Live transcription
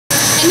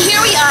And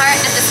here we are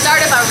at the start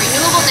of our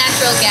renewable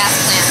natural gas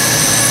plant.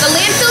 The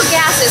landfill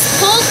gas is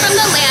pulled from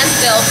the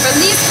landfill from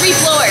these 3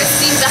 blowers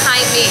seen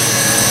behind me.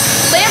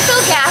 Landfill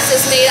gas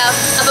is made up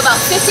of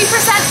about 50%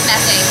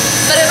 methane,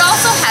 but it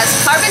also has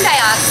carbon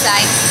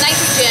dioxide,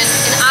 nitrogen,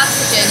 and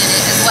oxygen in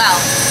it as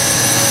well.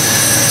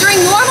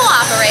 During normal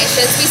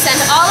operations, we send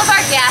all of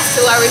our gas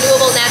to our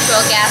renewable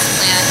natural gas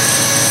plant,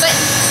 but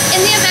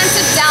in the event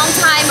of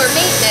downtime or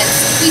maintenance,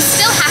 we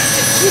still have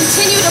to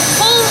continue to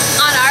pull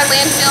on our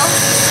landfill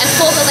and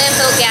pull the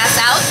landfill gas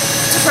out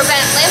to prevent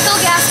landfill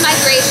gas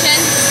migration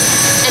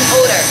and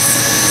odors.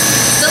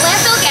 The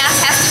landfill gas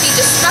has to be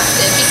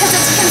destructive because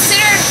it's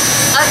considered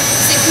a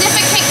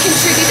significant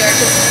contributor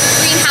to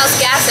greenhouse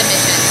gas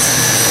emissions.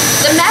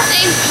 The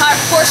methane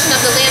portion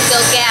of the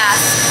landfill gas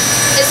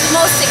is the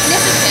most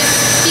significant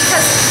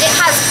because it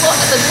has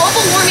the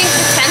global warming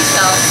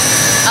potential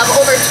of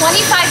over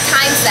 25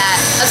 times that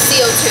of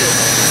CO2.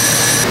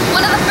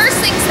 One of the first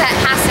things that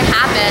has to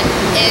happen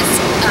is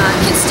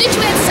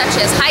constituents such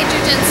as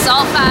hydrogen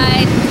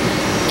sulfide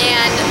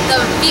and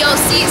the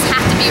VOCs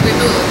have to be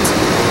removed.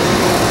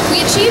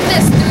 We achieve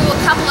this through a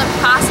couple of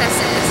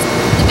processes.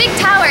 The big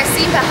towers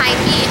seen behind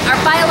me are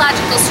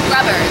biological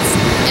scrubbers,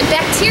 and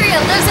bacteria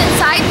lives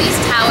inside these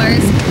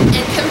towers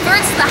and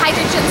converts the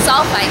hydrogen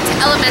sulfide to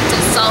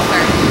elemental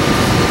sulfur.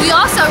 We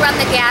also run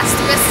the gas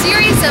through a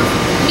series of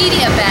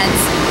media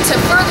beds to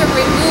further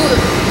remove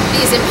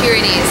these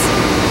impurities.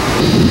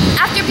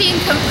 After being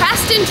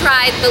compressed and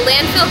dried, the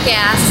landfill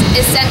gas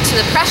is sent to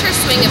the pressure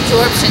swing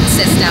absorption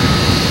system.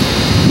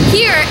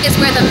 Here is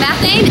where the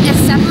methane is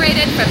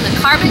separated from the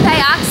carbon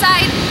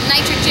dioxide,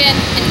 nitrogen,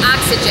 and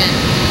oxygen.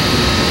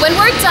 When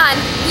we're done,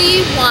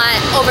 we want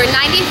over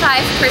 95%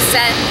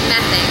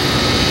 methane.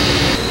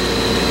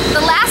 The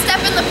last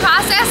step in the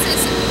process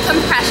is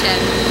compression,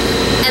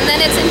 and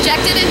then it's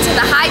injected into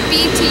the high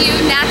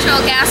BTU natural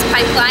gas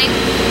pipeline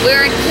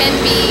where it can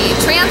be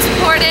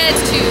transported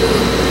to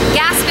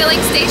gas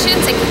filling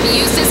stations and can be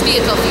used as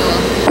vehicle fuel.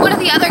 One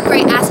of the other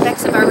great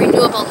aspects of our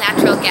renewable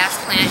natural gas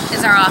plant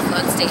is our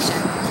offload station.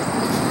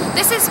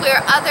 This is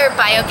where other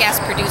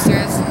biogas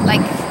producers,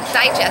 like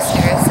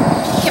digesters,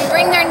 can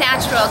bring their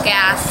natural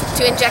gas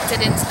to inject it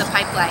into the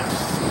pipeline.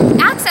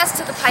 Access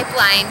to the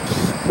pipeline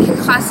can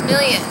cost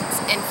millions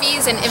in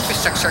fees and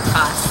infrastructure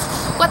costs.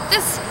 What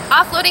this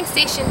offloading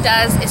station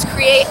does is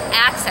create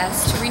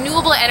access to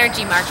renewable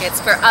energy markets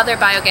for other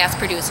biogas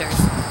producers.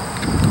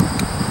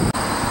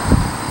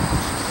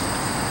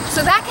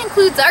 So that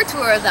concludes our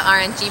tour of the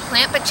RNG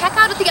plant, but check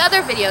out the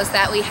other videos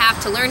that we have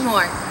to learn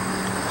more.